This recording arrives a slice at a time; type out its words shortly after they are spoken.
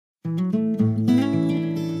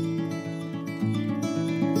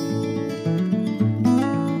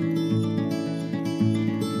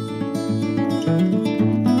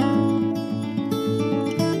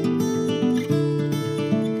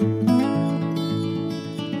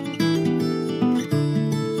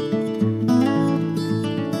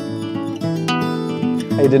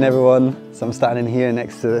How you doing, everyone? So I'm standing here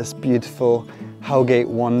next to this beautiful Howgate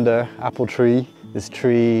Wonder apple tree. This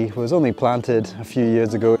tree was only planted a few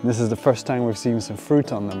years ago. This is the first time we've seen some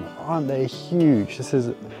fruit on them. Aren't they huge? This is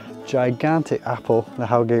a gigantic apple, the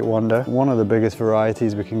Howgate Wonder. One of the biggest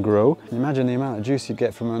varieties we can grow. Imagine the amount of juice you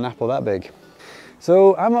get from an apple that big.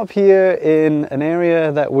 So I'm up here in an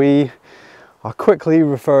area that we are quickly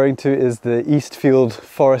referring to as the Eastfield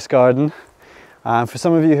Forest Garden. And for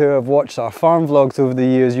some of you who have watched our farm vlogs over the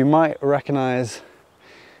years, you might recognize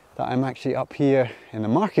that I'm actually up here in the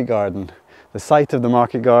market garden, the site of the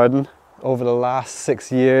market garden. Over the last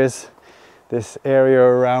 6 years, this area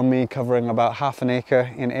around me, covering about half an acre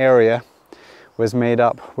in area, was made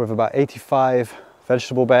up with about 85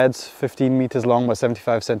 vegetable beds, 15 meters long by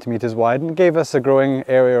 75 centimeters wide, and gave us a growing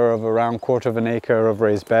area of around 1/4 of an acre of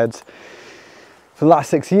raised beds. For the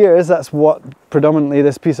last 6 years, that's what predominantly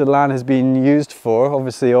this piece of land has been used for,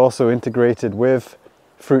 obviously also integrated with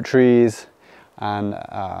fruit trees and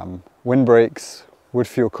windbreaks, wood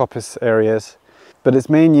fuel coppice areas. But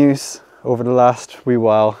its main use over the last wee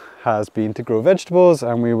while has been to grow vegetables,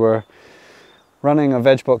 and we were running a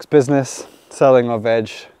veg box business, selling our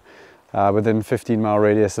veg within 15-mile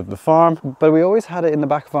radius of the farm. But we always had it in the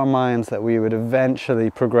back of our minds that we would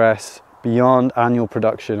eventually progress beyond annual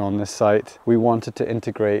production on this site. We wanted to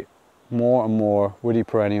integrate more and more woody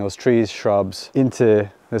perennials, trees, shrubs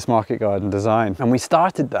into this market garden design. And we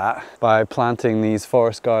started that by planting these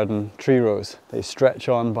forest garden tree rows. They stretch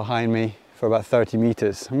on behind me for about 30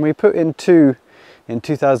 meters. And we put in 2 in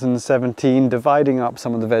 2017, dividing up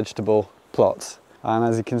some of the vegetable plots. And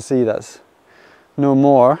as you can see, that's no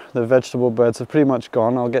more. The vegetable beds have pretty much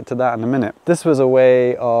gone. I'll get to that in a minute. This was a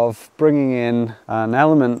way of bringing in an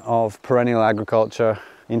element of perennial agriculture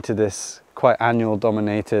into this quite annual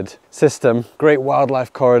dominated system. Great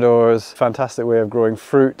wildlife corridors, fantastic way of growing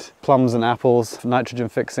fruit, plums and apples, nitrogen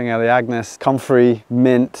fixing Elaeagnus, comfrey,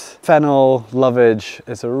 mint, fennel, lovage.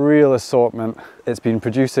 It's a real assortment. It's been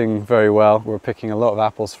producing very well. We're picking a lot of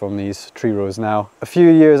apples from these tree rows now. A few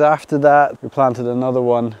years after that, we planted another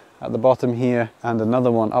one at the bottom here and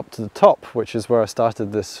another one up to the top, which is where I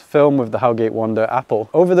started this film with the Howgate Wonder apple.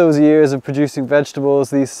 Over those years of producing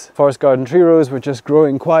vegetables, these forest garden tree rows were just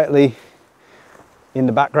growing quietly in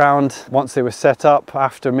the background. Once they were set up,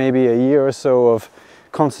 after maybe a year or so of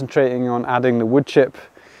concentrating on adding the wood chip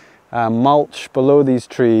mulch below these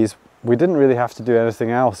trees, we didn't really have to do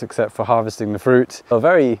anything else except for harvesting the fruit. A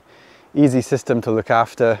very easy system to look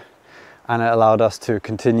after, and it allowed us to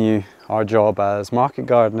continue our job as market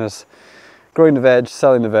gardeners, growing the veg,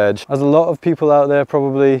 selling the veg. As a lot of people out there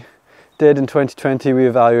probably did in 2020, we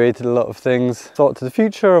evaluated a lot of things, thought to the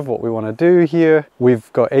future of what we want to do here.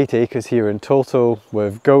 We've got 8 acres here in total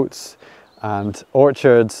with goats and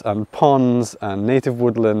orchards and ponds and native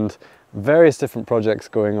woodland, various different projects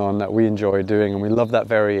going on that we enjoy doing, and we love that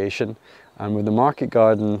variation. And with the market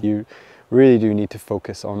garden, you really do need to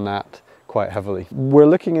focus on that quite heavily. We're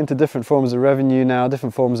looking into different forms of revenue now,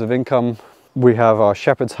 different forms of income. We have our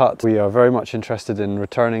shepherd's hut. We are very much interested in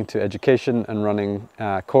returning to education and running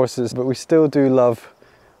courses, but we still do love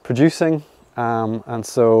producing. And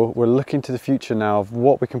so we're looking to the future now of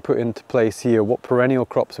what we can put into place here, what perennial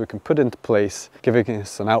crops we can put into place, giving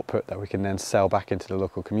us an output that we can then sell back into the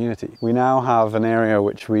local community. We now have an area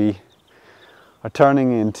which we are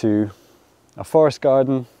turning into a forest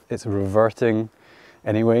garden. It's reverting.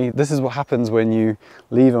 Anyway, this is what happens when you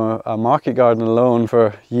leave a market garden alone.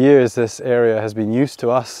 For years, this area has been used to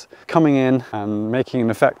us coming in and making an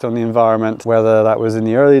effect on the environment, whether that was in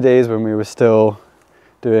the early days when we were still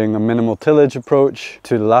doing a minimal tillage approach,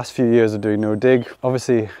 to the last few years of doing no dig.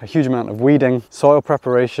 Obviously, a huge amount of weeding, soil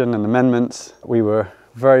preparation and amendments. We were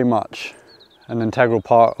very much an integral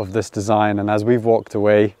part of this design, and as we've walked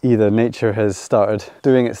away, either nature has started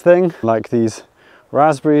doing its thing, like these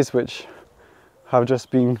raspberries, which have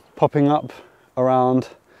just been popping up around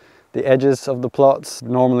the edges of the plots.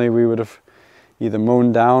 Normally we would have either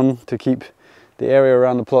mown down to keep the area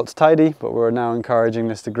around the plots tidy, but we're now encouraging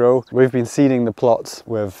this to grow. We've been seeding the plots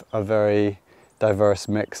with a very diverse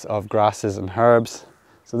mix of grasses and herbs.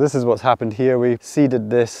 So this is what's happened here. We seeded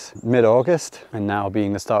this mid-August, and now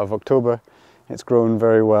being the start of October, it's grown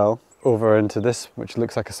very well. Over into this, which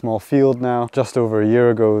looks like a small field now. Just over a year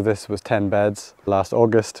ago, this was 10 beds. Last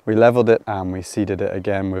August, we leveled it and we seeded it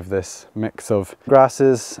again with this mix of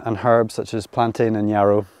grasses and herbs such as plantain and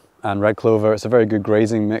yarrow and red clover. It's a very good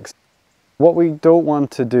grazing mix. What we don't want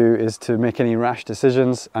to do is to make any rash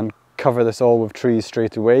decisions and cover this all with trees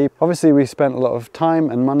straight away. Obviously, we spent a lot of time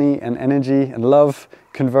and money and energy and love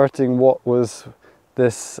converting what was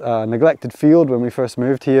this neglected field when we first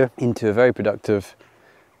moved here into a very productive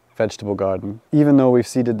vegetable garden. Even though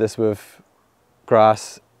we've seeded this with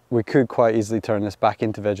grass, we could quite easily turn this back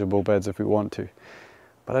into vegetable beds if we want to.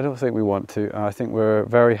 But I don't think we want to. I think we're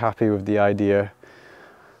very happy with the idea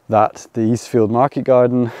that the Eastfield Market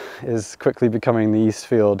Garden is quickly becoming the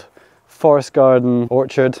Eastfield Forest Garden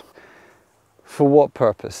Orchard. For what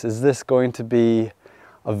purpose? Is this going to be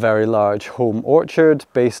a very large home orchard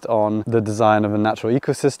based on the design of a natural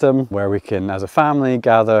ecosystem where we can, as a family,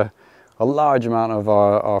 gather a large amount of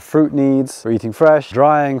our fruit needs for eating fresh,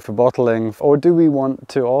 drying, for bottling? Or do we want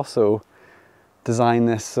to also design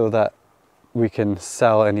this so that we can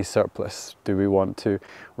sell any surplus? Do we want to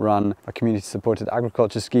run a community-supported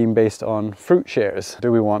agriculture scheme based on fruit shares?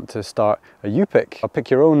 Do we want to start a U-pick, a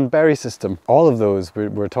pick-your-own-berry system? All of those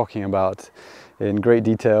we're talking about in great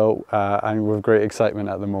detail and with great excitement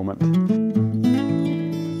at the moment.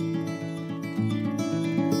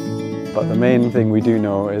 But the main thing we do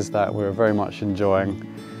know is that we're very much enjoying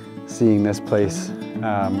seeing this place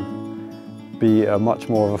be a much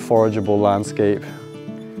more of a forageable landscape.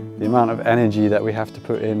 The amount of energy that we have to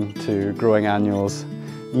put into growing annuals,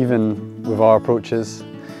 even with our approaches,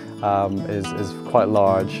 is quite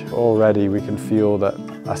large. Already we can feel that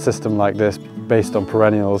a system like this, based on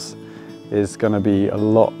perennials, is going to be a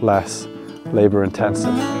lot less labour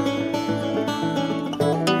intensive.